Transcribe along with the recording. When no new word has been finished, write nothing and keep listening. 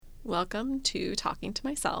Welcome to Talking to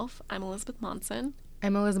Myself. I'm Elizabeth Monson,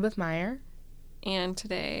 I'm Elizabeth Meyer. and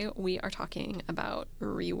today we are talking about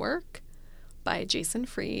Rework by Jason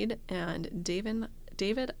Fried and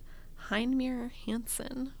David Heinemeier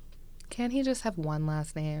Hansson. Can't he just have one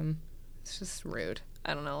last name? It's just rude.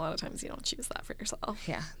 I don't know, a lot of times you don't choose that for yourself.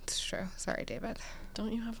 Yeah, it's true. Sorry, David.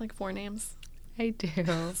 Don't you have like 4 names? I do.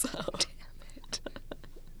 So. Damn it.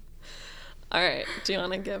 All right, do you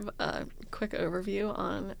want to give a quick overview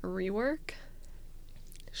on Rework?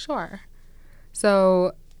 Sure.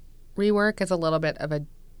 So, Rework is a little bit of a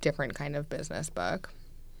different kind of business book.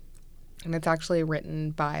 And it's actually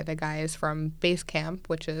written by the guys from Basecamp,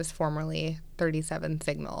 which is formerly 37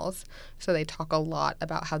 Signals. So they talk a lot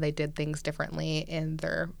about how they did things differently in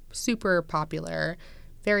their super popular,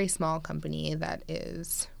 very small company that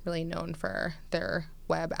is really known for their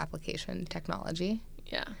web application technology.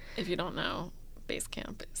 Yeah, if you don't know,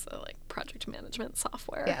 Basecamp is a project management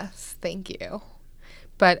software. Yes, thank you.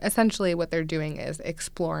 But essentially what they're doing is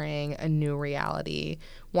exploring a new reality,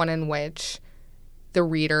 one in which the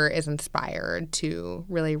reader is inspired to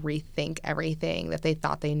really rethink everything that they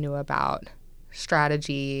thought they knew about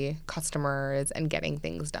strategy, customers, and getting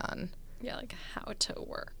things done. Yeah, like how to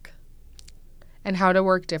work. And how to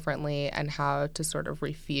work differently and how to sort of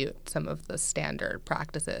refute some of the standard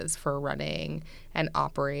practices for running and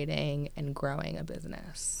operating and growing a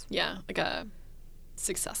business. Yeah, like a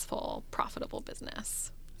successful, profitable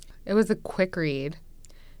business. It was a quick read.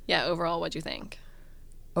 Yeah, overall, what'd you think?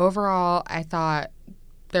 Overall, I thought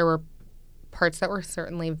there were parts that were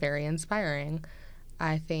certainly very inspiring.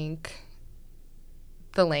 I think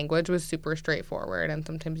the language was super straightforward, and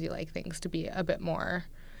sometimes you like things to be a bit more,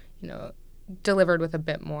 delivered with a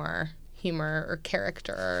bit more humor or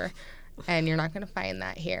character, and you're not going to find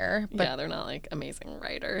that here. But yeah, they're not amazing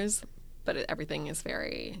writers, but everything is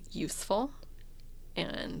very useful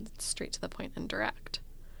and straight to the point and direct.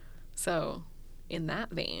 So in that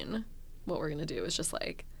vein, what we're going to do is just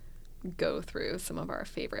go through some of our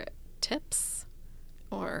favorite tips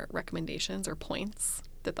or recommendations or points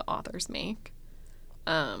that the authors make.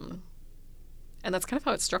 And that's kind of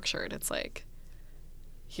how it's structured. It's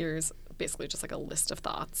here's basically just a list of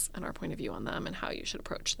thoughts and our point of view on them and how you should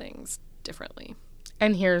approach things differently.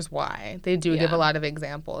 And here's why. They do give a lot of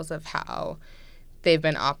examples of how they've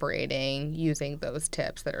been operating using those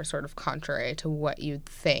tips that are sort of contrary to what you'd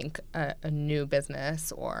think a new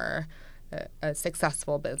business or a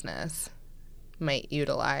successful business might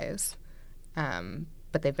utilize.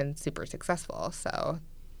 But they've been super successful, so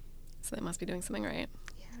they must be doing something right.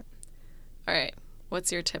 Yeah. All right.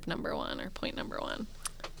 What's your tip number 1 or point number 1?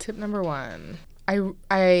 Tip number 1.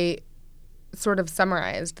 I sort of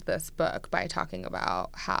summarized this book by talking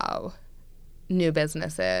about how new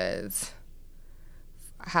businesses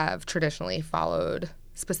have traditionally followed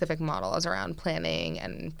specific models around planning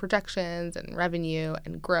and projections and revenue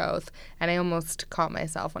and growth. And I almost caught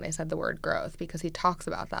myself when I said the word growth because he talks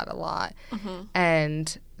about that a lot. Mm-hmm.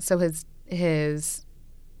 And so his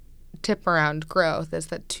tip around growth is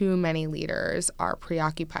that too many leaders are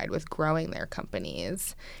preoccupied with growing their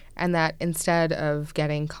companies, and that instead of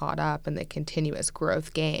getting caught up in the continuous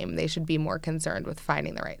growth game, they should be more concerned with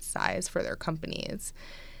finding the right size for their companies.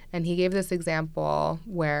 And he gave this example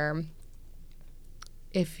where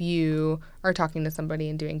if you are talking to somebody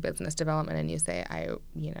and doing business development and you say, I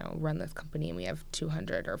run this company and we have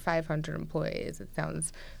 200 or 500 employees, it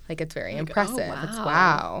sounds like it's very impressive. Oh, wow. It's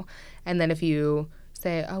wow. And then if you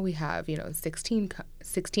say, oh, we have, 16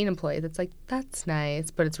 employees, it's that's nice,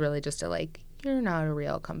 but it's really just you're not a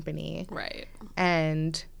real company. Right.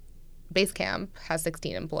 And Basecamp has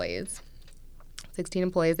 16 employees. 16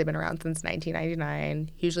 employees. They've been around since 1999,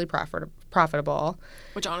 hugely profitable.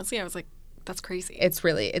 Which honestly, I was that's crazy.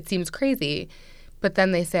 It seems crazy. But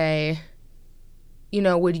then they say,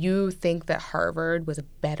 would you think that Harvard was a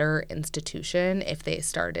better institution if they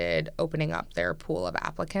started opening up their pool of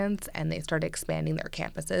applicants and they started expanding their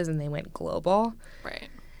campuses and they went global? Right.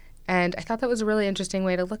 And I thought that was a really interesting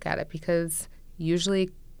way to look at it because usually,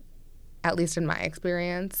 at least in my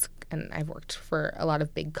experience, and I've worked for a lot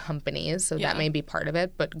of big companies, so that may be part of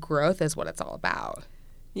it, but growth is what it's all about.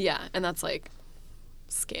 Yeah, and that's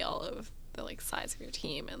scale of the size of your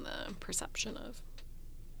team and the perception of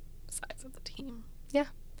size of the team. Yeah.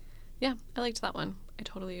 Yeah, I liked that one. I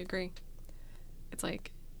totally agree. It's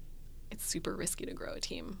it's super risky to grow a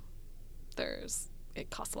team. It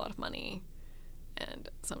costs a lot of money, and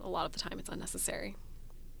a lot of the time it's unnecessary.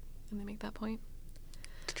 And they make that point.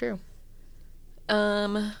 It's true.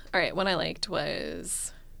 All right, one I liked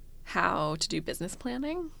was how to do business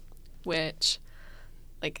planning, which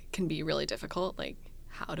can be really difficult.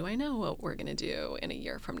 how do I know what we're going to do in a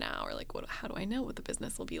year from now? Or like, how do I know what the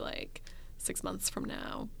business will be like 6 months from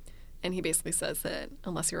now? And he basically says that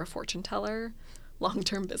unless you're a fortune teller,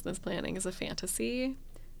 long-term business planning is a fantasy.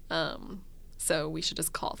 So we should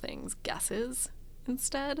just call things guesses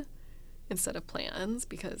instead of plans,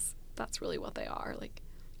 because that's really what they are. Like,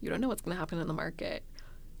 you don't know what's going to happen in the market.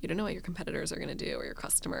 You don't know what your competitors are going to do or your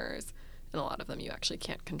customers. And a lot of them you actually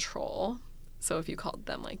can't control. So if you called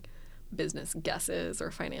them like business guesses or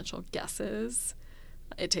financial guesses,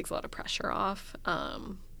 it takes a lot of pressure off.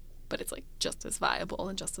 But it's like just as viable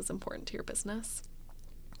and just as important to your business,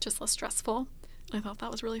 just less stressful. And I thought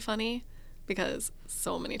that was really funny, because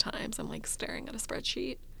so many times I'm like staring at a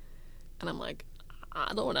spreadsheet and I'm like,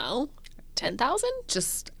 I don't know, 10,000?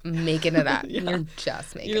 Just making it up. Yeah. You're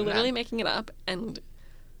just making it up. You're literally making it up. And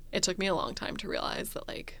it took me a long time to realize that,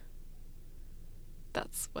 like,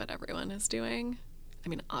 that's what everyone is doing. I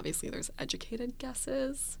mean, obviously there's educated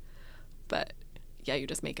guesses, but yeah, you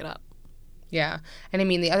just make it up. Yeah. And I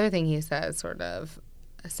mean, the other thing he says, sort of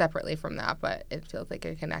separately from that, but it feels like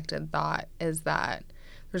a connected thought, is that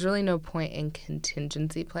there's really no point in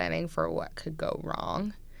contingency planning for what could go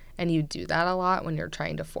wrong. And you do that a lot when you're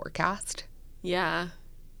trying to forecast. Yeah.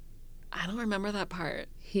 I don't remember that part.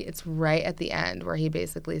 It's right at the end where he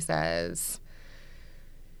basically says,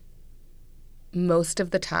 most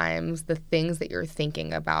of the times the things that you're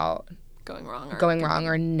thinking about going wrong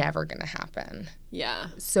are never going to happen. Yeah.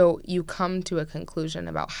 So you come to a conclusion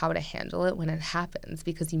about how to handle it when it happens,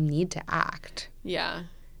 because you need to act. Yeah.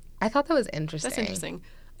 I thought that was interesting. That's interesting.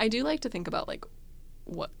 I do like to think about, like,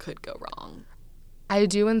 what could go wrong. I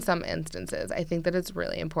do in some instances. I think that it's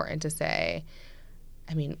really important to say,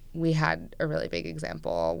 I mean, we had a really big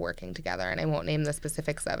example working together, and I won't name the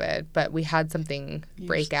specifics of it, but we had something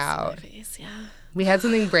break out. Yeah. We had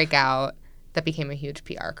something break out that became a huge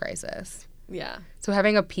PR crisis. Yeah. So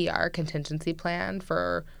having a PR contingency plan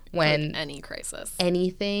for when like any crisis,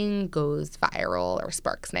 anything goes viral or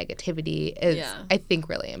sparks negativity is, I think,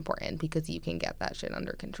 really important, because you can get that shit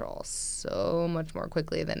under control so much more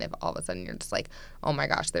quickly than if all of a sudden you're just like, oh my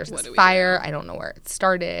gosh, there's this fire. I don't know where it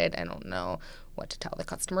started. I don't know what to tell the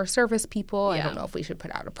customer service people. I don't know if we should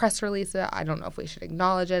put out a press release. I don't know if we should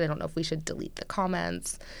acknowledge it. I don't know if we should delete the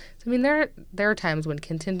comments. So, I mean, there are times when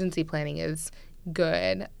contingency planning is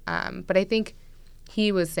good. But I think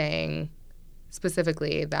he was saying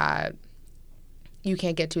specifically that you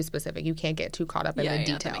can't get too specific. You can't get too caught up in the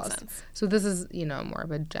details. That makes sense. So this is, more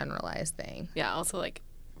of a generalized thing. Yeah. Also, like,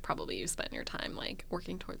 probably you spent your time, like,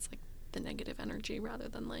 working towards, like, the negative energy rather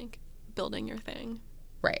than, like, building your thing.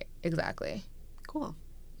 Right. Exactly. Cool.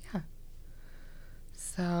 Yeah.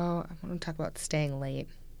 So I want to talk about staying late.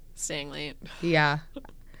 Staying late. Yeah.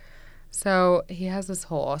 So he has this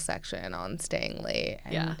whole section on staying late.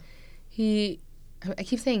 And I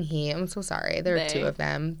keep saying he. I'm so sorry. There are two of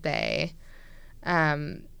them. They. What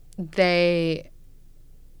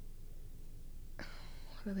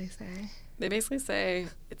do they say? They basically say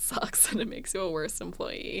it sucks and it makes you a worse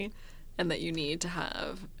employee, and that you need to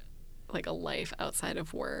have, like, a life outside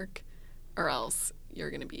of work, or else you're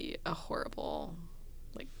going to be a horrible,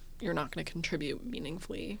 like, you're not going to contribute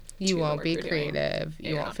meaningfully. You won't be creative.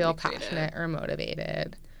 You won't feel passionate or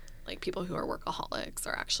motivated. Like, people who are workaholics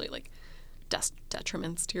are actually, like,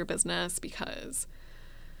 detriments to your business, because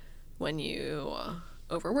when you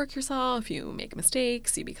overwork yourself, you make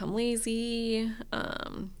mistakes, you become lazy,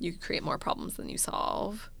 you create more problems than you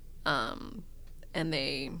solve. And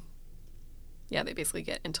they basically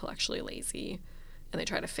get intellectually lazy, and they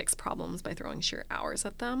try to fix problems by throwing sheer hours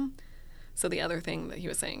at them. So the other thing that he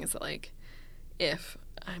was saying is that, like, if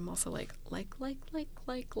I'm also like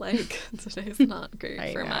today's not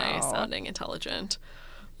great for my sounding intelligent.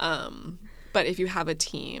 But if you have a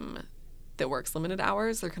team that works limited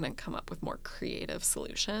hours, they're going to come up with more creative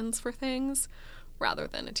solutions for things, rather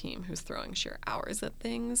than a team who's throwing sheer hours at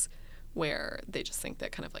things, where they just think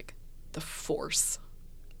that kind of, like, the force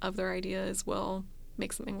of their ideas will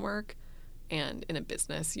make something work. And in a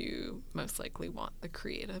business, you most likely want the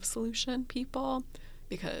creative solution people,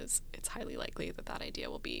 because it's highly likely that that idea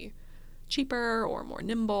will be cheaper or more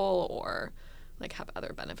nimble, or, like, have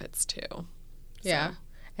other benefits too. Yeah.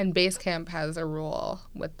 And Basecamp has a rule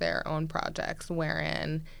with their own projects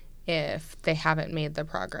wherein if they haven't made the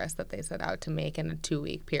progress that they set out to make in a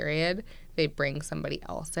 2-week period, they bring somebody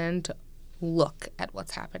else in to look at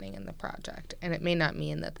what's happening in the project. And it may not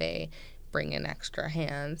mean that they bring in extra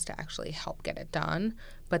hands to actually help get it done,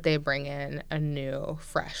 but they bring in a new,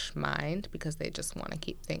 fresh mind, because they just want to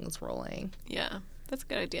keep things rolling. Yeah, that's a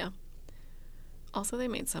good idea. Also, they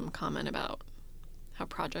made some comment about how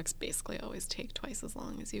projects basically always take twice as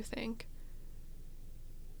long as you think.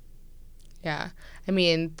 Yeah. I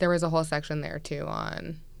mean, there was a whole section there, too,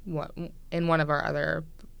 on what in one of our other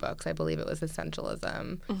books, I believe it was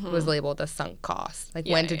Essentialism, it was labeled a sunk cost, like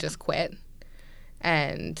when to just quit.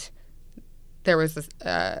 And there was this,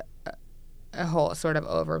 a whole sort of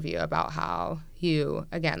overview about how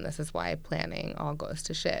again, this is why planning all goes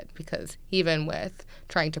to shit, because even with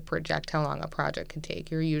trying to project how long a project can take,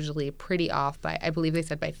 you're usually pretty off by, I believe they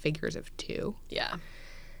said, by figures of 2. Yeah.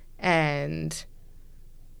 And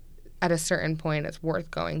at a certain point, it's worth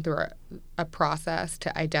going through a process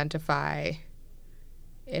to identify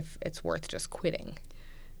if it's worth just quitting.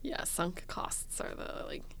 Yeah, sunk costs are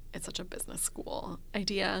it's such a business school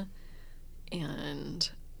idea, and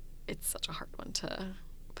it's such a hard one to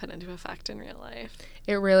put into effect in real life.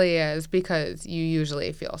 It really is, because you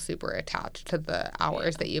usually feel super attached to the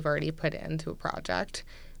hours that you've already put into a project.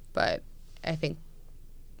 But I think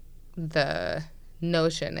the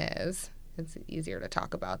notion is it's easier to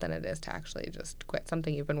talk about than it is to actually just quit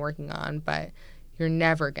something you've been working on, but you're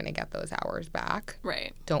never going to get those hours back.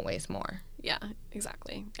 Right. Don't waste more. Yeah,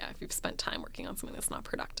 exactly. Yeah, if you've spent time working on something that's not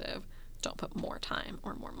productive, don't put more time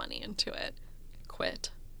or more money into it.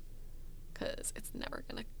 Quit. Because it's never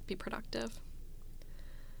going to be productive.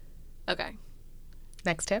 Okay.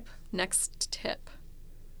 Next tip? Next tip.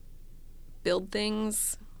 Build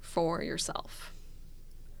things for yourself.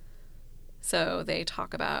 So they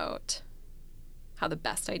talk about how the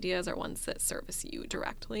best ideas are ones that service you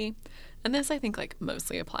directly. And this, I think,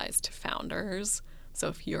 mostly applies to founders. So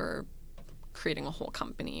if you're creating a whole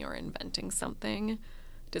company or inventing something,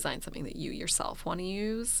 design something that you yourself want to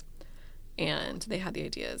use. And they had the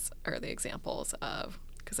ideas or the examples of,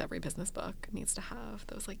 because every business book needs to have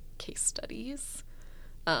those case studies.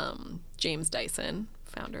 James Dyson,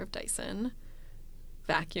 founder of Dyson,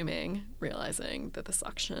 vacuuming, realizing that the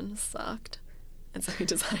suction sucked. And so he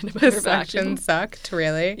designed a better vacuum. Suction sucked,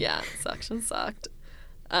 really? Yeah, suction sucked.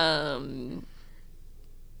 Or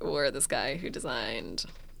this guy who designed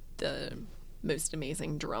the most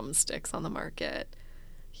amazing drumsticks on the market.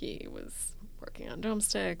 He was working on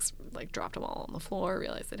drumsticks, dropped them all on the floor,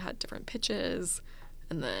 realized they'd had different pitches,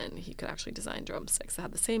 and then he could actually design drumsticks that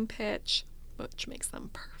had the same pitch, which makes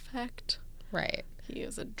them perfect. Right. He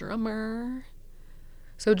is a drummer.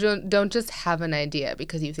 So don't just have an idea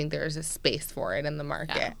because you think there is a space for it in the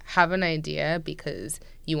market. Yeah. Have an idea because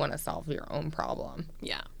you want to solve your own problem.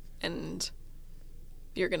 Yeah. And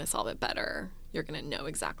you're going to solve it better. You're going to know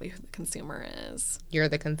exactly who the consumer is. You're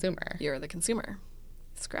the consumer. You're the consumer.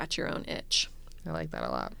 Scratch your own itch. I like that a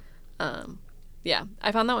lot. Yeah,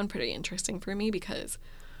 I found that one pretty interesting for me because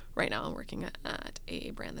right now I'm working at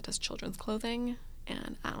a brand that does children's clothing,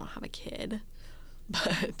 and I don't have a kid,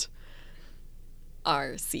 but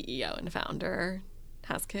our CEO and founder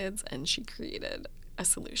has kids, and she created a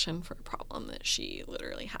solution for a problem that she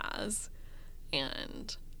literally has.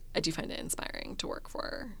 And I do find it inspiring to work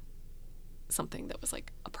for something that was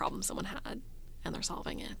a problem someone had, and they're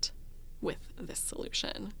solving it with this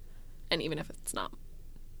solution. And even if it's not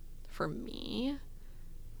for me,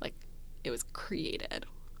 it was created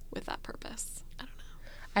with that purpose. I don't know.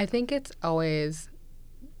 I think it's always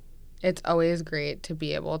great to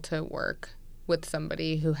be able to work with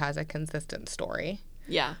somebody who has a consistent story.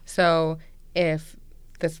 Yeah. So if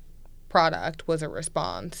this product was a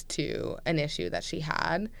response to an issue that she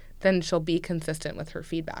had, then she'll be consistent with her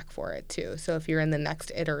feedback for it too. So if you're in the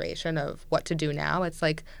next iteration of what to do now, it's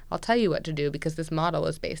I'll tell you what to do because this model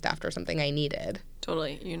is based after something I needed.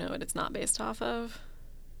 Totally. You know what it's not based off of?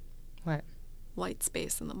 What? White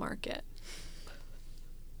space in the market.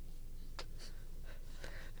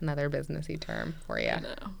 Another businessy term for you. I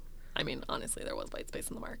know. I mean, honestly, there was white space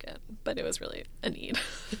in the market, but it was really a need.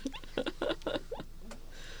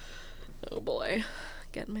 Oh boy,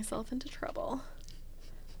 getting myself into trouble.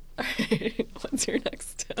 All right, what's your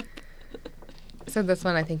next tip? So this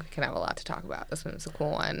one, I think we can have a lot to talk about. This one's a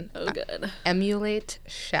cool one. Oh, good. Emulate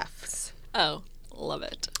chefs. Oh, love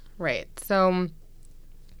it. Right. So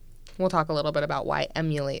we'll talk a little bit about why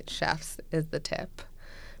emulate chefs is the tip.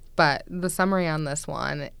 But the summary on this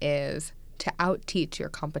one is to out-teach your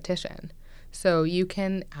competition. So you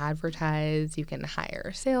can advertise, you can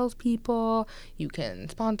hire salespeople, you can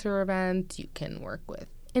sponsor events, you can work with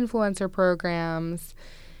influencer programs,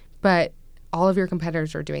 but all of your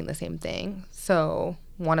competitors are doing the same thing. So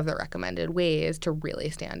one of the recommended ways to really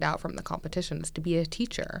stand out from the competition is to be a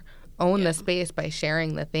teacher. Own the space by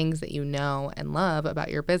sharing the things that you know and love about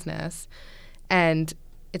your business. And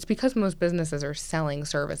it's because most businesses are selling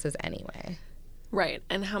services anyway. Right.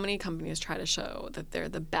 And how many companies try to show that they're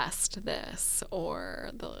the best this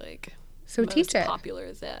or the so most teach it.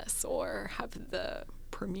 Popular this or have the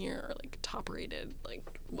premier, like top rated,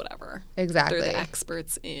 like whatever. Exactly. They're the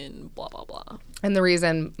experts in blah, blah, blah. And the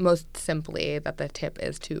reason, most simply, that the tip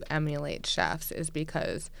is to emulate chefs is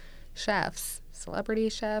because chefs, celebrity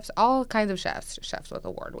chefs, all kinds of chefs, chefs with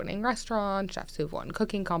award-winning restaurants, chefs who've won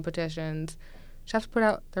cooking competitions, chefs put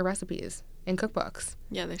out their recipes in cookbooks.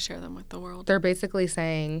 Yeah, they share them with the world. They're basically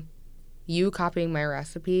saying, you copying my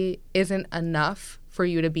recipe isn't enough for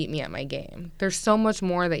you to beat me at my game. There's so much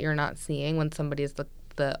more that you're not seeing when somebody's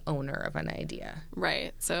the owner of an idea.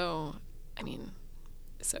 Right. So, I mean,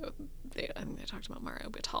 I think they talked about Mario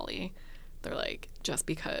Batali. They're like, just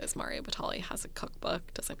because Mario Batali has a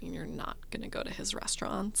cookbook doesn't mean you're not going to go to his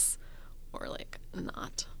restaurants or, like,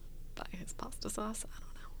 not buy his pasta sauce. I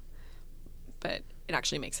don't know. But it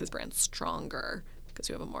actually makes his brand stronger because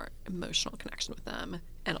you have a more emotional connection with them.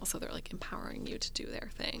 And also they're, like, empowering you to do their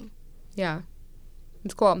thing. Yeah.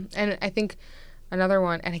 It's cool. And I think another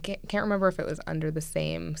one, and I can't remember if it was under the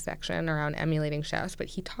same section around emulating chefs, but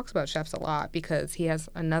he talks about chefs a lot because he has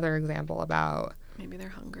another example about... Maybe they're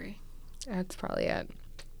hungry. That's probably it.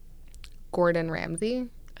 Gordon Ramsay,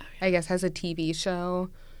 I guess, has a TV show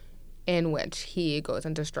in which he goes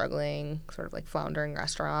into struggling, sort of like floundering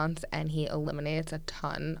restaurants, and he eliminates a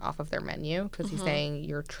ton off of their menu because he's saying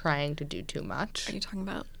you're trying to do too much. Are you talking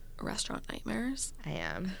about Restaurant Nightmares? I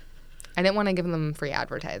am. I didn't want to give them free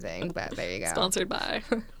advertising, but there you go. Sponsored by.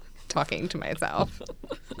 Talking to myself.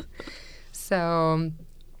 So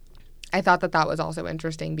I thought that was also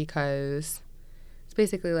interesting because it's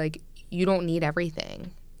basically like you don't need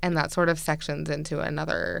everything. And that sort of sections into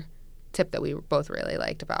another tip that we both really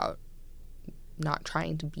liked about not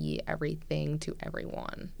trying to be everything to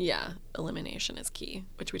everyone. Yeah, elimination is key,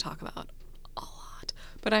 which we talk about a lot.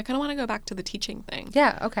 But I kind of want to go back to the teaching thing.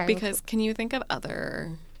 Yeah, okay. Because can you think of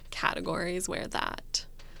other categories where that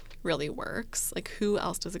really works? Like, who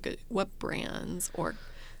else does what brands or,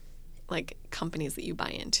 like, companies that you buy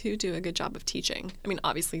into do a good job of teaching? I mean,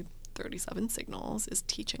 obviously, 37 Signals is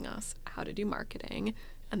teaching us how to do marketing,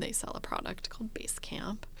 and they sell a product called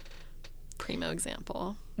Basecamp. Primo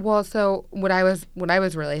example. Well, so what I was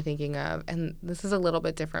really thinking of, and this is a little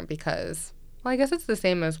bit different because, well, I guess it's the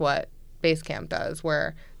same as what Basecamp does,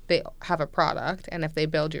 where they have a product, and if they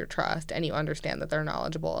build your trust and you understand that they're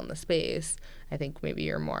knowledgeable in the space, I think maybe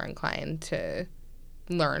you're more inclined to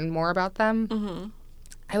learn more about them. Mm-hmm.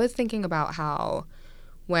 I was thinking about how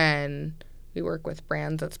when we work with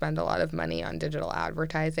brands that spend a lot of money on digital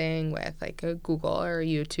advertising with like a Google or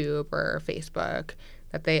YouTube or Facebook,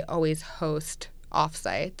 that they always host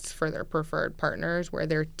offsites for their preferred partners where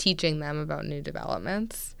they're teaching them about new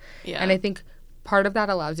developments. Yeah. And I think part of that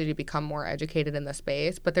allows you to become more educated in the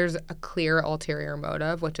space, but there's a clear ulterior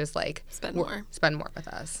motive, which is like spend more with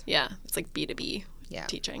us. Yeah. It's like B2B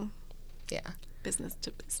teaching. Yeah. Business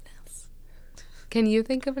to business. Can you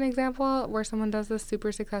think of an example where someone does this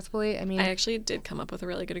super successfully? I mean, I actually did come up with a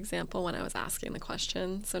really good example when I was asking the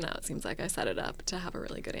question. So now it seems like I set it up to have a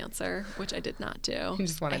really good answer, which I did not do. You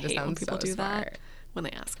just wanted to sound when people so do smart. That when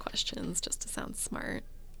they ask questions just to sound smart.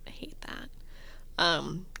 I hate that.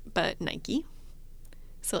 But Nike,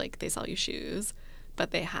 so like they sell you shoes,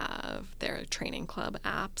 but they have their training club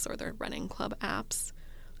apps or their running club apps,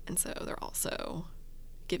 and so they're also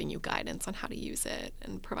giving you guidance on how to use it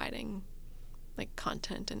and providing like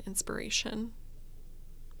content and inspiration.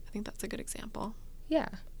 I think that's a good example. Yeah.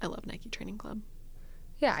 I love Nike Training Club.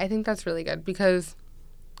 Yeah, I think that's really good because,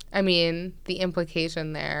 I mean, the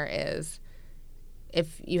implication there is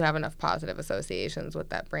if you have enough positive associations with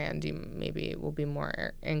that brand, you maybe will be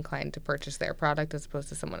more inclined to purchase their product as opposed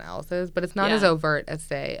to someone else's. But it's not as overt as,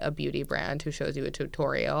 say, a beauty brand who shows you a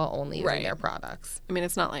tutorial only using their products. I mean,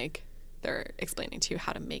 it's not like they're explaining to you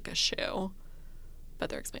how to make a shoe, but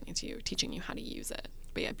they're explaining to you, teaching you how to use it.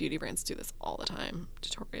 But yeah, beauty brands do this all the time,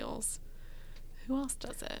 tutorials. Who else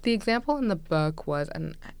does it? The example in the book was,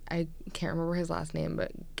 and I can't remember his last name,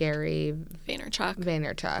 but Gary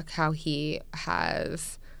Vaynerchuk, how he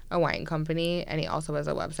has a wine company and he also has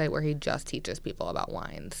a website where he just teaches people about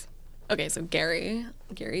wines. Okay, so Gary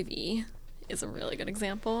V is a really good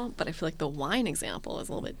example, but I feel like the wine example is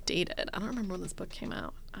a little bit dated. I don't remember when this book came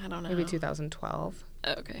out. I don't know. Maybe 2012.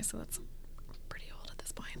 Okay, so that's pretty old at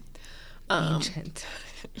this point. Ancient.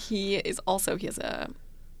 He has a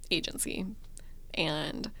agency,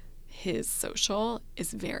 and his social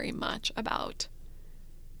is very much about,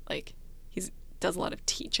 like, he does a lot of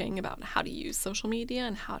teaching about how to use social media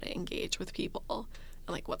and how to engage with people and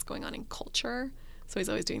like what's going on in culture. So he's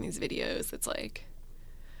always doing these videos. It's like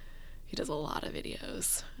he does a lot of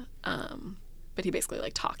videos, but he basically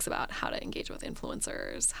like talks about how to engage with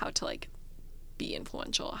influencers, how to like be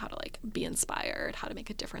influential, how to like be inspired, how to make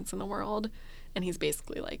a difference in the world. And he's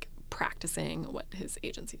basically like practicing what his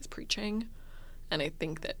agency is preaching. And I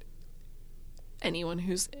think that anyone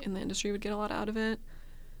who's in the industry would get a lot out of it.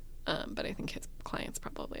 But I think his clients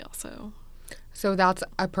probably also. So that's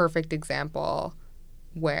a perfect example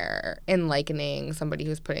where in likening somebody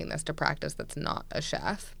who's putting this to practice that's not a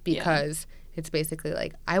chef, because it's basically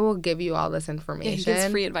like, I will give you all this information. Yeah, he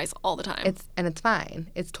gives free advice all the time. It's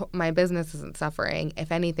fine. My business isn't suffering.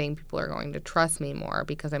 If anything, people are going to trust me more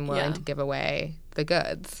because I'm willing to give away the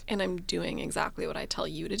goods. And I'm doing exactly what I tell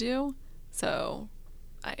you to do, so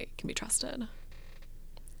I can be trusted.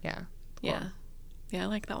 Yeah. Cool. Yeah. Yeah, I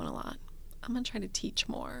like that one a lot. I'm going to try to teach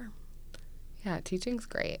more. Yeah, teaching's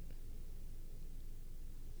great.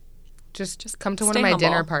 Just come to one of my humble.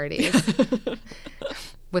 dinner parties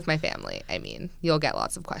with my family. I mean, you'll get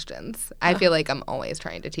lots of questions. I feel like I'm always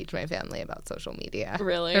trying to teach my family about social media.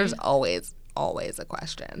 Really? There's always a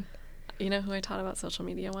question. You know who I taught about social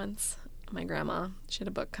media once? My grandma. She had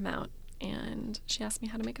a book come out, and she asked me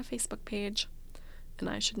how to make a Facebook page, and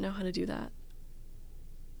I should know how to do that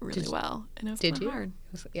really well. And it was kind of hard.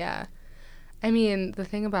 Yeah. I mean, the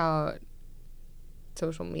thing about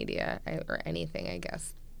social media, or anything, I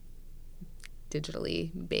guess,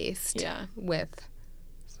 digitally based with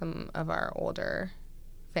some of our older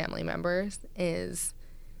family members, is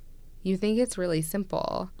you think it's really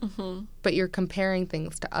simple, but you're comparing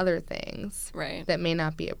things to other things that may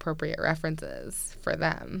not be appropriate references for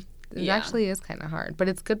them. It actually is kind of hard, but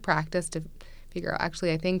it's good practice to figure out.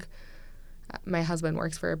 Actually, I think my husband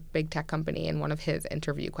works for a big tech company, and one of his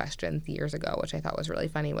interview questions years ago, which I thought was really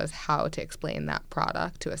funny, was how to explain that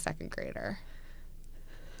product to a second grader.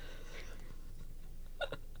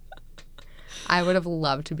 I would have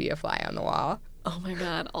loved to be a fly on the wall. Oh my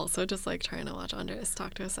God. Also just like trying to watch Andres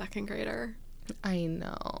talk to a second grader. I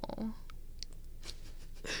know.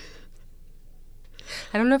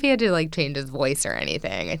 I don't know if he had to like change his voice or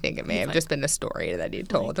anything. I think it may have just been a story that he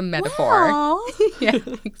told, a metaphor. Wow. Yeah,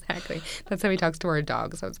 exactly. That's how he talks to our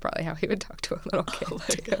dog, so it's probably how he would talk to a little kid. Oh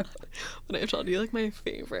my God. When I've told you, like, my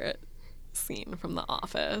favorite scene from The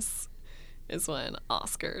Office is when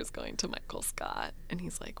Oscar is going to Michael Scott, and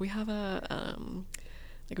he's like, we have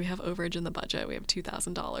overage in the budget. We have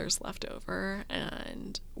 $2,000 left over,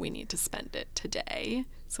 and we need to spend it today.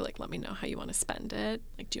 So, like, let me know how you want to spend it.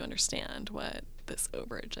 Like, do you understand what this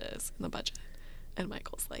overage is in the budget? And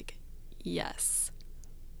Michael's like, yes,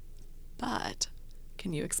 but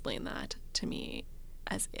can you explain that to me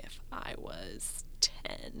as if I was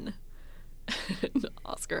 10? And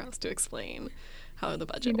Oscar has to explain how the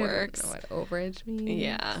budget works. I don't know what overage means.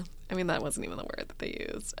 Yeah. I mean, that wasn't even the word that they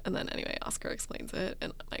used. And then anyway, Oscar explains it,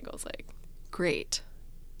 and Michael's like, great.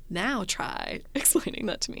 Now try explaining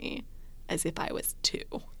that to me as if I was 2.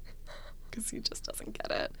 Because he just doesn't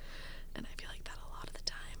get it. And I feel like that a lot of the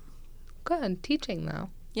time. Good. Teaching, though.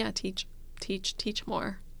 Yeah, teach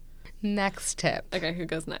more. Next tip. Okay, who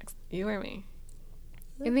goes next? You or me?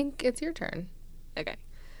 I think it's your turn. Okay.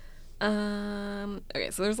 Okay,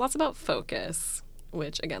 so there's lots about focus,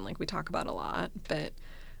 which, again, like we talk about a lot, but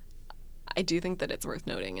I do think that it's worth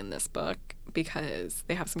noting in this book because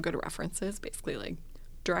they have some good references, basically like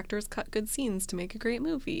directors cut good scenes to make a great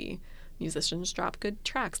movie, musicians drop good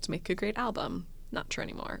tracks to make a great album. Not true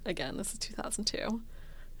anymore. Again, this is 2002.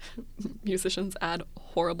 Musicians add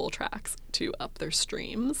horrible tracks to up their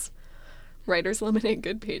streams. Writers eliminate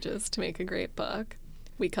good pages to make a great book.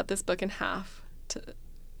 We cut this book in half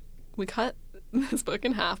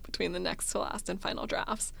between the next to last and final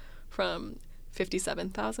drafts from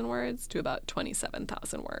 57,000 words to about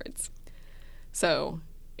 27,000 words. So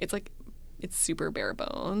it's super bare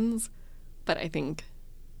bones, but I think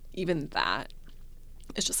even that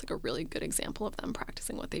is just like a really good example of them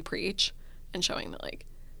practicing what they preach and showing that like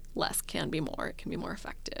less can be more, it can be more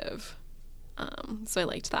effective. So I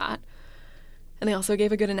liked that. And they also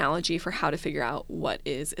gave a good analogy for how to figure out what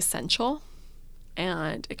is essential.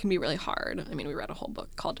 And it can be really hard. I mean, we read a whole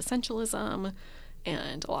book called Essentialism,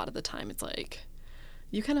 and a lot of the time it's like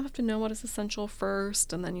you kind of have to know what is essential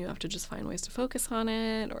first, and then you have to just find ways to focus on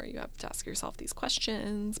it, or you have to ask yourself these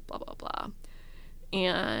questions, blah, blah, blah.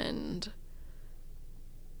 And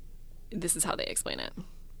this is how they explain it.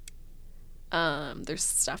 There's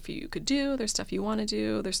stuff you could do, there's stuff you want to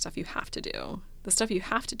do, there's stuff you have to do. The stuff you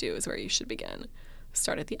have to do is where you should begin.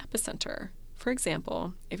 Start at the epicenter. For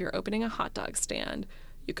example, if you're opening a hot dog stand,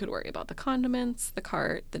 you could worry about the condiments, the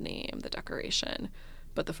cart, the name, the decoration.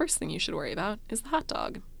 But the first thing you should worry about is the hot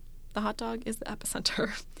dog. The hot dog is the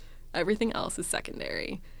epicenter. Everything else is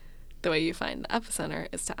secondary. The way you find the epicenter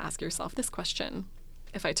is to ask yourself this question.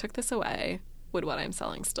 If I took this away, would what I'm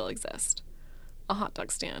selling still exist? a hot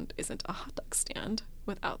dog stand isn't a hot dog stand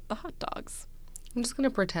without the hot dogs. I'm just going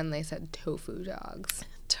to pretend they said tofu dogs.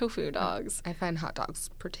 Tofu dogs. I find hot dogs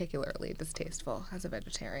particularly distasteful as a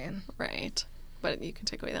vegetarian. Right. But you can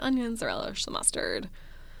take away the onions, the relish, the mustard.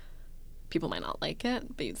 People might not like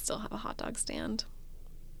it, but you'd still have a hot dog stand.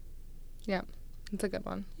 Yeah, it's a good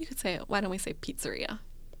one. You could say, why don't we say pizzeria?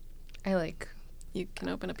 I like. You can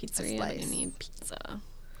open a pizzeria, but you need pizza.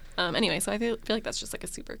 Anyway, so I feel like that's just like a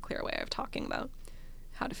super clear way of talking about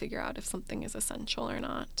how to figure out if something is essential or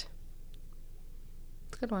not.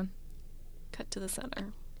 It's a good one. Cut to the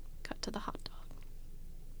center. Cut to the hot dog.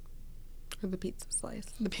 Or the pizza slice.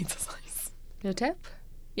 The pizza slice. No tip?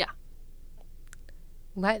 Yeah.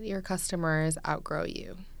 Let your customers outgrow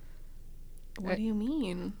you. What do you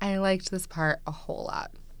mean? I liked this part a whole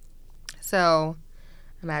lot. So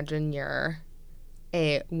imagine you're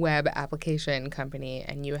a web application company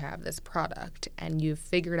and you have this product and you've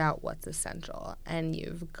figured out what's essential and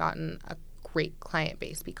you've gotten a great client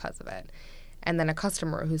base because of it. And then a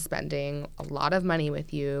customer who's spending a lot of money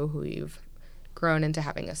with you, who you've grown into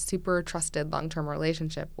having a super trusted long-term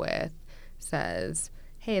relationship with, says,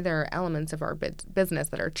 hey, there are elements of our business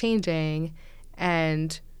that are changing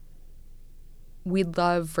and we'd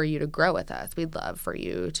love for you to grow with us. We'd love for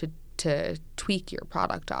you to tweak your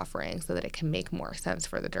product offering so that it can make more sense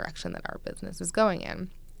for the direction that our business is going in.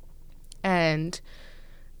 And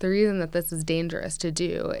the reason that this is dangerous to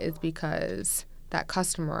do is because that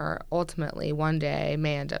customer ultimately one day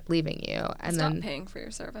may end up leaving you and Stop then paying for your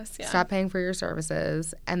service. Yeah. Stop paying for your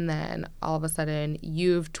services, and then all of a sudden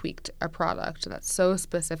you've tweaked a product that's so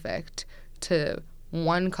specific to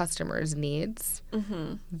one customer's needs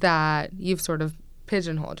that you've sort of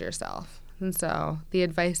pigeonholed yourself. And so the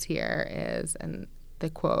advice here is, and the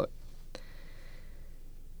quote,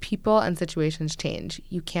 people and situations change.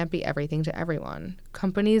 You can't be everything to everyone.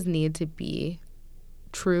 Companies need to be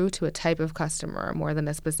true to a type of customer more than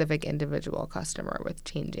a specific individual customer with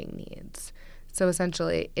changing needs. So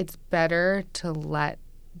essentially, it's better to let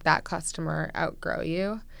that customer outgrow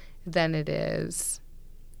you than it is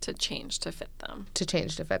to change to fit them.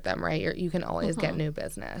 Right? You can always get new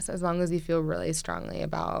business as long as you feel really strongly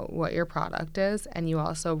about what your product is and you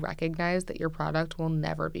also recognize that your product will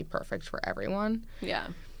never be perfect for everyone. Yeah.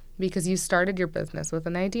 Because you started your business with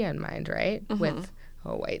an idea in mind, right? With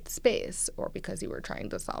a white space, or because you were trying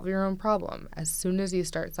to solve your own problem. As soon as you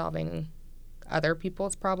start solving other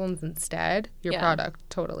people's problems instead, your product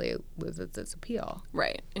totally loses its appeal.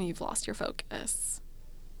 Right. And you've lost your focus.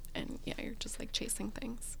 And yeah, you're just like chasing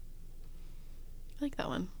things. I like that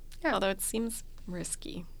one. Yeah. Although it seems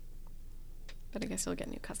risky. But I guess you'll get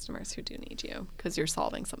new customers who do need you because you're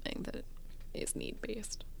solving something that is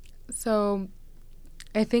need-based. So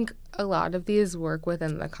I think a lot of these work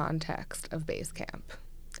within the context of Basecamp.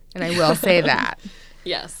 And I will say that.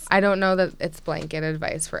 Yes. I don't know that it's blanket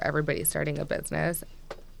advice for everybody starting a business.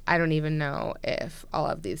 I don't even know if all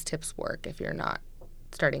of these tips work if you're not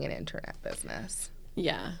starting an internet business.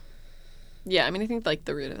 Yeah. Yeah, I mean, I think, like,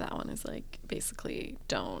 the root of that one is, like, basically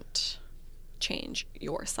don't change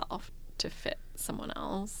yourself to fit someone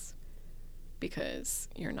else because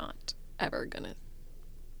you're not ever going to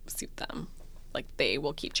suit them. Like, they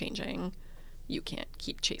will keep changing. You can't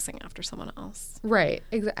keep chasing after someone else. Right.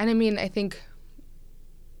 And I mean, I think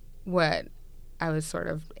what I was sort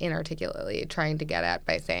of inarticulately trying to get at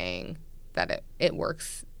by saying that it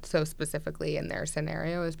works so specifically in their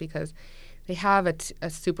scenario is because they have a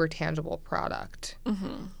super tangible product.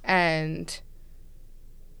 And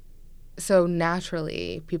so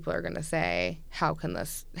naturally people are going to say, how can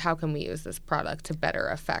we use this product to better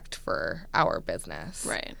affect for our business?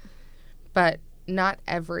 Right. But not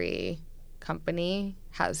every company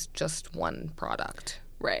has just one product.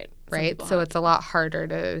 Right. Right? So it's a lot harder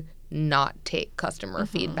to not take customer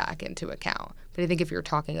feedback into account. But I think if you're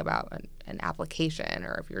talking about an application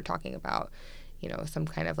or if you're talking about, some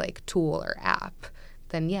kind of like tool or app,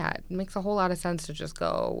 then yeah, it makes a whole lot of sense to just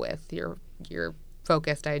go with your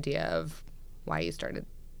focused idea of why you started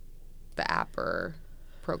the app or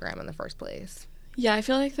program in the first place. Yeah, I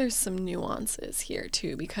feel like there's some nuances here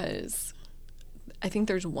too, because I think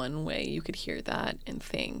there's one way you could hear that and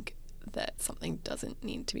think that something doesn't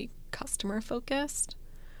need to be customer focused,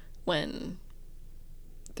 when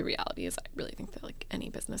the reality is I really think that like any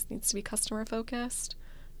business needs to be customer focused.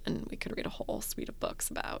 And we could read a whole suite of books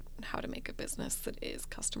about how to make a business that is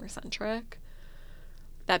customer centric.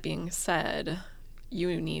 That being said,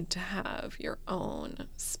 you need to have your own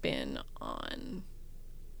spin on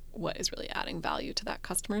what is really adding value to that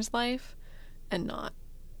customer's life and not,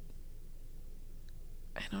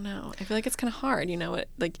 I don't know. I feel like it's kind of hard,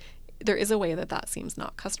 like there is a way that seems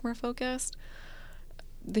not customer focused,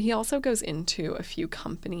 he also goes into a few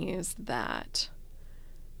companies that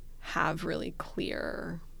have really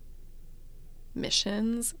clear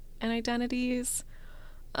missions and identities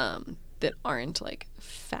that aren't like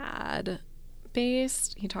fad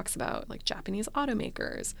based. He talks about like Japanese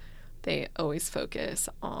automakers. They always focus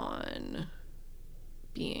on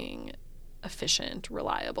being efficient,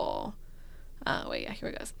 reliable. Here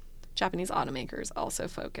it goes. Japanese automakers also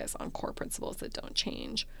focus on core principles that don't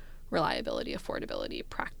change: reliability, affordability,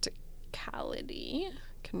 practicality.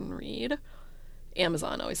 Can read.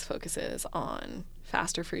 Amazon always focuses on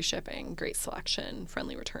faster free shipping, great selection,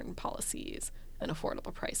 friendly return policies, and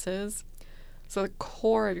affordable prices. So the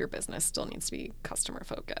core of your business still needs to be customer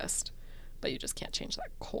focused, but you just can't change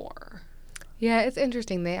that core. Yeah, it's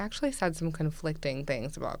interesting. They actually said some conflicting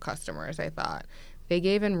things about customers, I thought. They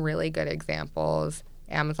gave in really good examples,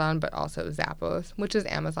 Amazon, but also Zappos, which is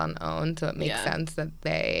Amazon owned, so it makes sense that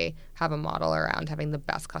they have a model around having the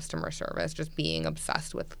best customer service, just being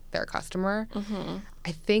obsessed with their customer. Mm-hmm.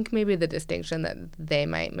 I think maybe the distinction that they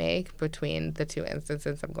might make between the two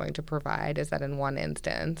instances I'm going to provide is that in one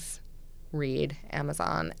instance, read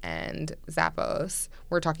Amazon and Zappos,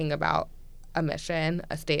 we're talking about a mission,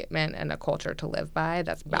 a statement, and a culture to live by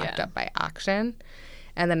that's backed up by action.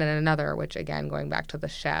 And then in another, which again, going back to the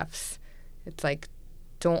chefs, it's like,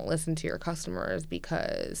 don't listen to your customers,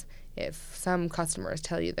 because if some customers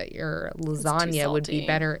tell you that your lasagna would be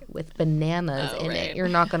better with bananas in it, you're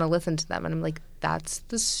not going to listen to them. And I'm like, that's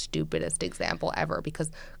the stupidest example ever, because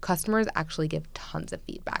customers actually give tons of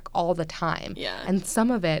feedback all the time. Yeah. And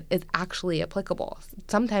some of it is actually applicable.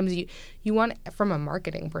 Sometimes you want, from a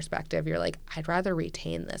marketing perspective, you're like, I'd rather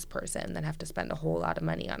retain this person than have to spend a whole lot of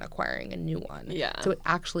money on acquiring a new one. Yeah. So it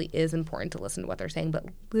actually is important to listen to what they're saying. But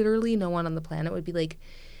literally no one on the planet would be like,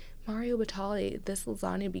 Mario Batali, this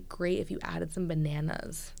lasagna would be great if you added some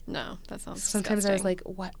bananas. No, that sounds Sometimes disgusting. I was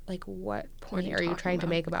like, what point are you trying to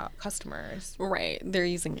make about customers? Right. They're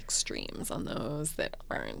using extremes on those that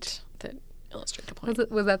illustrate the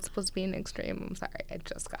point. Was that supposed to be an extreme? I'm sorry, I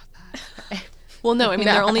just got that. Well, no, I mean,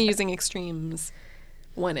 they're only using extremes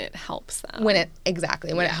when it helps them. When it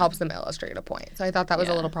helps them illustrate a point. So I thought that was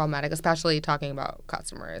a little problematic, especially talking about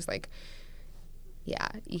customers. Like, yeah,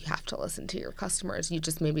 you have to listen to your customers. You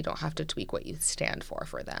just maybe don't have to tweak what you stand for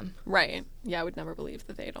them. Right. Yeah, I would never believe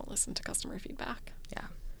that they don't listen to customer feedback. Yeah.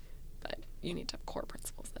 But you need to have core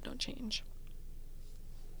principles that don't change.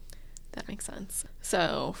 That makes sense.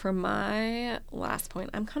 So for my last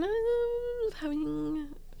point, I'm kind of having...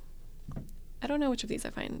 I don't know which of these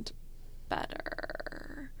I find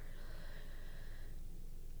better.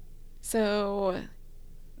 So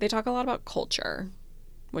they talk a lot about culture,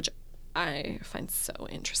 which I find so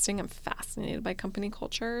interesting. I'm fascinated by company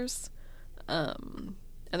cultures. And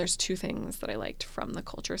there's two things that I liked from the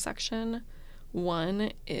culture section.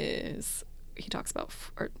 One is they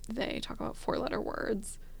talk about 4-letter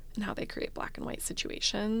words and how they create black and white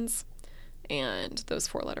situations. And those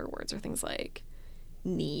 4-letter words are things like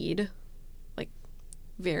need. Like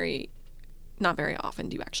not very often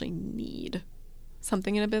do you actually need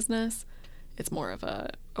something in a business. It's more of a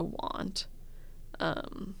want.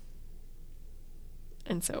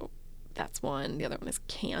 And so that's one. The other one is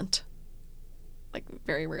can't. Like,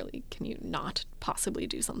 very rarely can you not possibly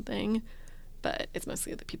do something, but it's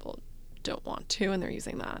mostly that people don't want to, and they're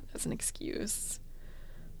using that as an excuse.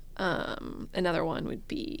 Another one would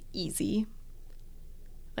be easy.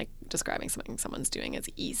 Like, describing something someone's doing as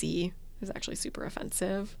easy is actually super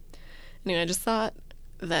offensive. Anyway, I just thought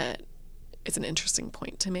that it's an interesting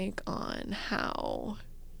point to make on how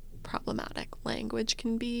problematic language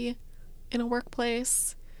can be in a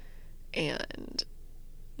workplace, and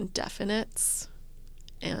definites,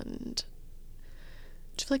 and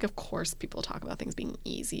I just feel like, of course, people talk about things being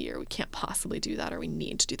easy, or we can't possibly do that, or we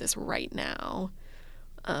need to do this right now.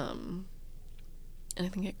 And I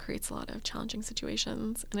think it creates a lot of challenging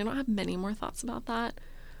situations, and I don't have many more thoughts about that,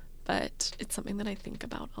 but it's something that I think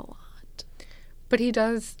about a lot. But he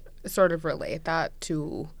does sort of relate that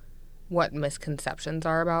to what misconceptions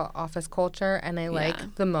are about office culture, and I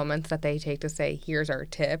like the moments that they take to say, here's our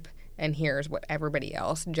tip, and here's what everybody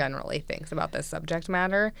else generally thinks about this subject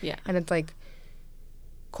matter. Yeah. And it's like,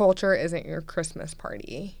 culture isn't your Christmas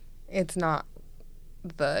party. It's not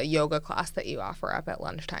the yoga class that you offer up at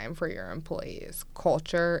lunchtime for your employees.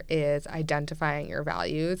 Culture is identifying your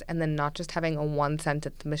values and then not just having a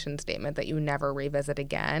one-sentence mission statement that you never revisit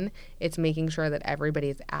again. It's making sure that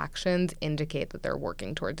everybody's actions indicate that they're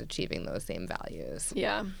working towards achieving those same values.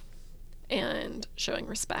 Yeah. And showing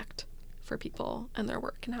respect for people and their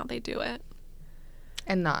work and how they do it.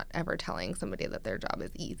 And not ever telling somebody that their job is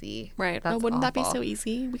easy. Right. That's wouldn't that be awful. so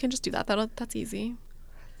easy? We can just do that. That's easy.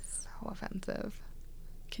 so offensive.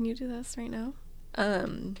 Can you do this right now?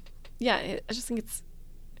 Yeah, I just think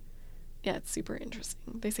it's super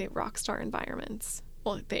interesting. They say rock star environments.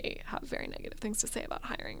 Well, they have very negative things to say about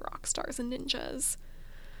hiring rock stars and ninjas.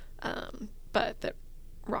 But that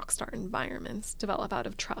rock star environments develop out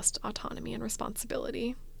of trust, autonomy, and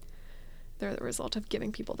responsibility. They're the result of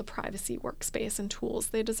giving people the privacy, workspace, and tools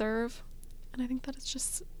they deserve. And I think that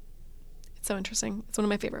it's so interesting. It's one of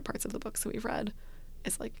my favorite parts of the books that we've read.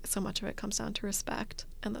 It's like so much of it comes down to respect,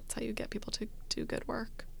 and that's how you get people to do good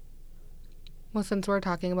work. Well, since we're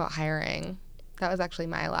talking about hiring, that was actually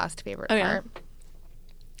my last favorite part. Yeah.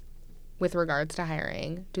 With regards to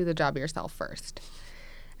hiring, do the job yourself first.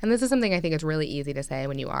 And this is something I think is really easy to say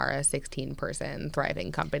when you are a 16-person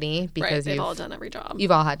thriving company, because they've all done every job. You've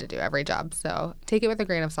all had to do every job. So take it with a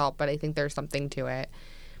grain of salt, but I think there's something to it.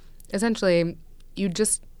 Essentially, you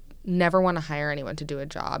just never want to hire anyone to do a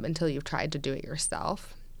job until you've tried to do it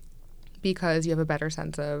yourself, because you have a better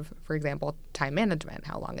sense of, for example, time management,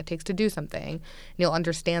 how long it takes to do something. And you'll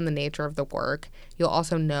understand the nature of the work. You'll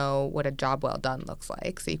also know what a job well done looks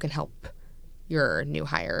like, so you can help your new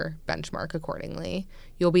hire benchmark accordingly.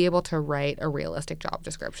 You'll be able to write a realistic job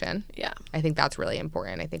description. Yeah. I think that's really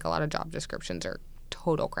important. I think a lot of job descriptions are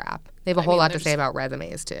total crap. They have a whole lot to say about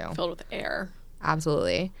resumes, too. Filled with air.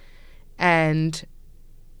 Absolutely. And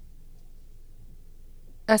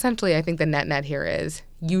essentially, I think the net here is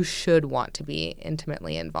you should want to be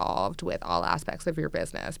intimately involved with all aspects of your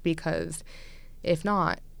business, because if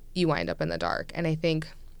not, you wind up in the dark. And I think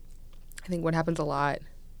what happens a lot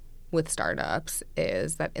with startups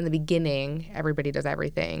is that in the beginning, everybody does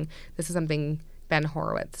everything. This is something Ben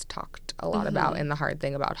Horowitz talked a lot about in The Hard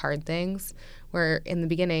Thing About Hard Things, where in the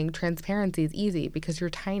beginning, transparency is easy because you're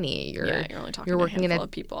tiny. You're only talking to a handful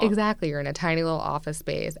of people. Exactly. You're in a tiny little office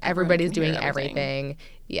space. Everybody's doing everything.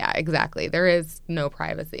 Yeah, exactly. There is no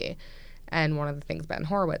privacy. And one of the things Ben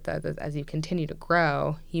Horowitz says is as you continue to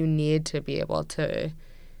grow, you need to be able to,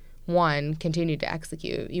 one, continue to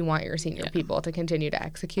execute. You want your senior people to continue to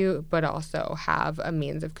execute, but also have a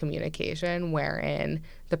means of communication wherein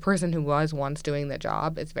the person who was once doing the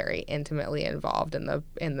job is very intimately involved in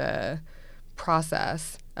the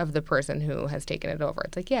process of the person who has taken it over.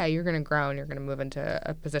 It's like, yeah, you're going to grow and you're going to move into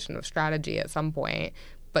a position of strategy at some point,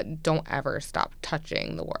 but don't ever stop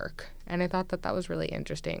touching the work. And I thought that was really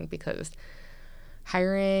interesting, because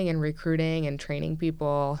hiring and recruiting and training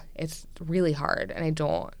people, it's really hard. And I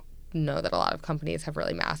don't know that a lot of companies have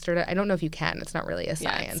really mastered it. I don't know if you can. It's not really a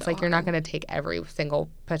science. You're not going to take every single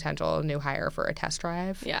potential new hire for a test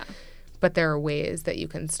drive. Yeah. But there are ways that you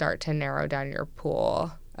can start to narrow down your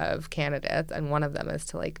pool of candidates, and one of them is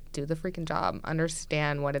to do the freaking job,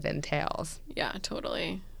 understand what it entails. Yeah,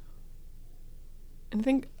 totally. And I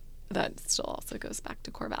think that still also goes back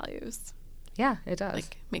to core values. Yeah, it does.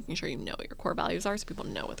 Making sure you know what your core values are so people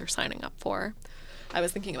know what they're signing up for. I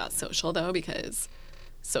was thinking about social, though, because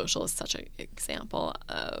social is such an example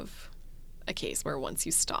of a case where once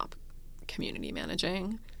you stop community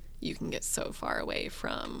managing, you can get so far away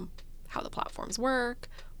from how the platforms work,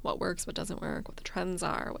 what works, what doesn't work, what the trends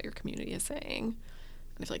are, what your community is saying.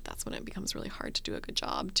 And I feel like that's when it becomes really hard to do a good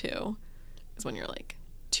job, too, is when you're,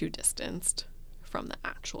 too distanced from the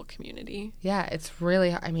actual community. Yeah, it's really,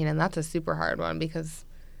 and that's a super hard one, because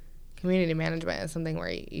community management is something where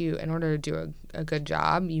you, in order to do a good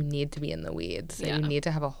job, you need to be in the weeds. So you need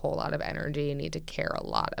to have a whole lot of energy. You need to care a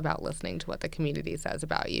lot about listening to what the community says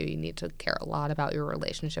about you. You need to care a lot about your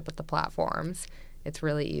relationship with the platforms. It's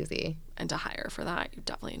really easy. And to hire for that, you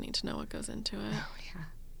definitely need to know what goes into it. Oh,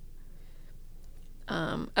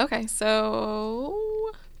 yeah. Okay,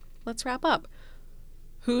 so let's wrap up.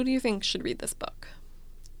 Who do you think should read this book?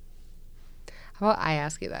 How about I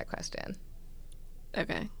ask you that question?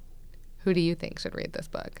 Okay. Who do you think should read this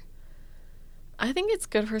book? I think it's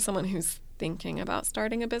good for someone who's thinking about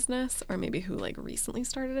starting a business, or maybe who recently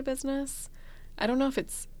started a business. I don't know if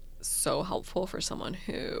it's so helpful for someone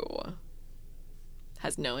who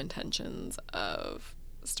has no intentions of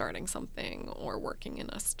starting something or working in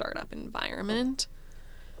a startup environment.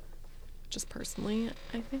 Just personally,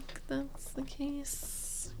 I think that's the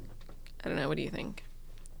case. I don't know. What do you think?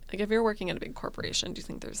 If you're working at a big corporation, do you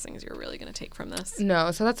think there's things you're really going to take from this?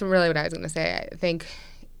 No. So that's really what I was going to say. I think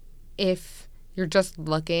if you're just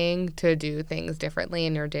looking to do things differently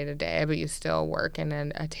in your day-to-day, but you still work in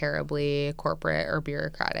a terribly corporate or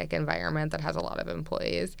bureaucratic environment that has a lot of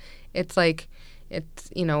employees, it's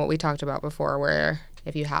what we talked about before, where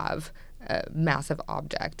if you have a massive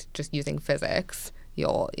object just using physics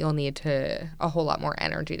you'll need a whole lot more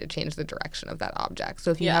energy to change the direction of that object.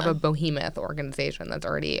 So if you have a behemoth organization that's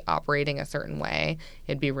already operating a certain way,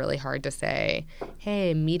 it'd be really hard to say,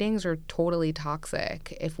 hey, meetings are totally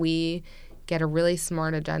toxic. If we get a really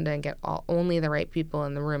smart agenda and get only the right people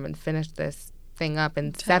in the room and finish this thing up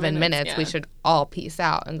in 7 minutes, we should all peace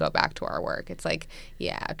out and go back to our work. It's like,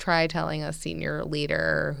 try telling a senior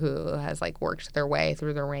leader who has like worked their way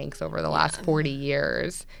through the ranks over the last 40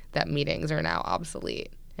 years that meetings are now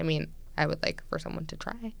obsolete. I mean, I would like for someone to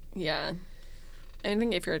try. Yeah. I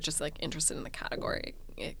think if you're just like interested in the category,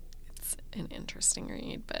 it's an interesting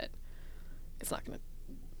read, but it's not going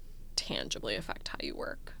to tangibly affect how you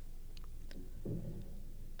work.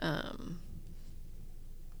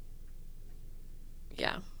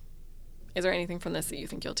 Yeah. Is there anything from this that you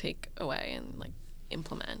think you'll take away and like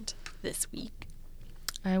implement this week?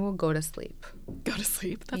 I will go to sleep. Go to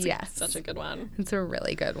sleep? That's such a good one. It's a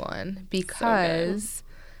really good one because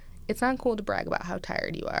it's not cool to brag about how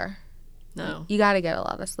tired you are. No. You got to get a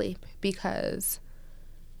lot of sleep because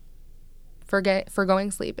forgoing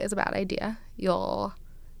sleep is a bad idea. You'll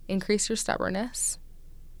increase your stubbornness,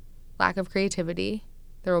 lack of creativity.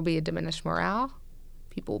 There will be a diminished morale.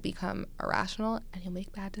 People will become irrational, and you'll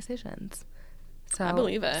make bad decisions. So I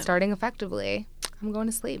believe it. Starting effectively, I'm going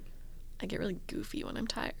to sleep. I get really goofy when I'm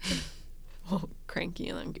tired. Well, cranky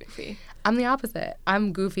and then goofy. I'm the opposite.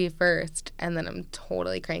 I'm goofy first, and then I'm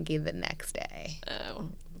totally cranky the next day. Oh,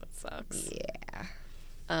 that sucks. Yeah.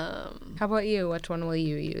 How about you? Which one will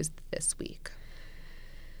you use this week?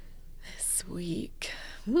 This week.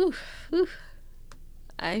 Whew.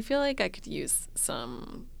 I feel like I could use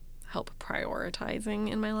some help prioritizing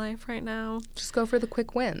in my life right now. Just go for the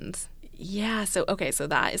quick wins. Yeah, so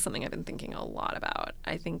that is something I've been thinking a lot about.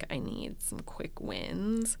 I think I need some quick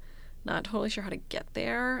wins. Not totally sure how to get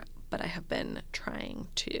there, but I have been trying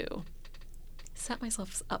to set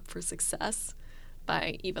myself up for success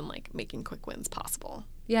by even like making quick wins possible.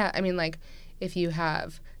 Yeah, I mean, like if you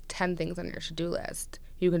have 10 things on your to-do list,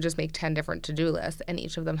 you can just make 10 different to-do lists, and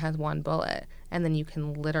each of them has one bullet, and then you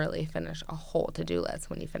can literally finish a whole to-do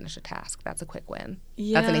list when you finish a task. That's a quick win.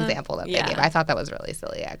 Yeah. That's an example that they gave. I thought that was really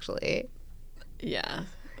silly, actually. Yeah.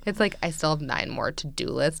 It's like I still have 9 more to-do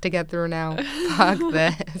lists to get through now. Fuck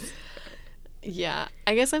this. Yeah.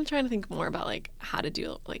 I guess I'm trying to think more about like how to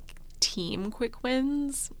do like team quick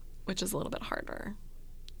wins, which is a little bit harder.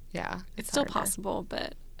 Yeah. It's still possible,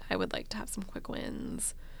 but I would like to have some quick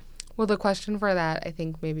wins. Well, the question for that, I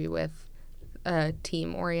think maybe with a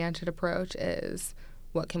team-oriented approach is,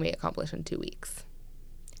 what can we accomplish in 2 weeks?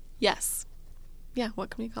 Yes. Yeah,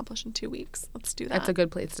 what can we accomplish in 2 weeks? Let's do that. That's a good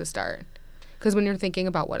place to start. Because when you're thinking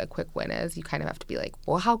about what a quick win is, you kind of have to be like,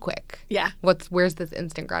 well, how quick? Yeah. Where's this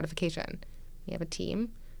instant gratification? You have a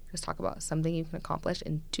team, just talk about something you can accomplish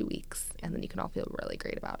in 2 weeks, and then you can all feel really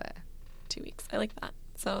great about it. 2 weeks. I like that.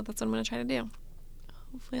 So that's what I'm going to try to do.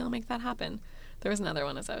 Hopefully I'll make that happen. There was another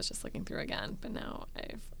one as I was just looking through again, but now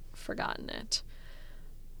I've forgotten it.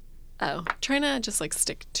 Oh, trying to just like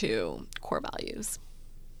stick to core values.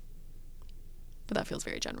 But that feels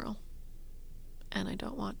very general. And I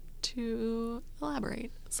don't want to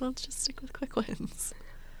elaborate. So let's just stick with quick wins.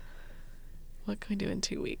 What can we do in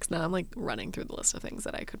 2 weeks? Now I'm like running through the list of things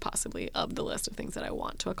that I could possibly, of the list of things that I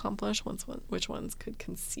want to accomplish, which ones could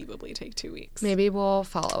conceivably take 2 weeks. Maybe we'll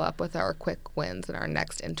follow up with our quick wins in our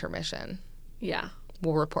next intermission. Yeah.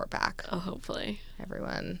 We'll report back. Oh, hopefully.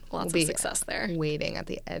 Everyone Lots will of success there. Waiting at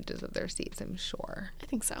the edges of their seats, I'm sure. I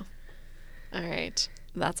think so. All right.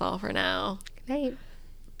 That's all for now. Good night.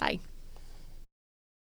 Bye.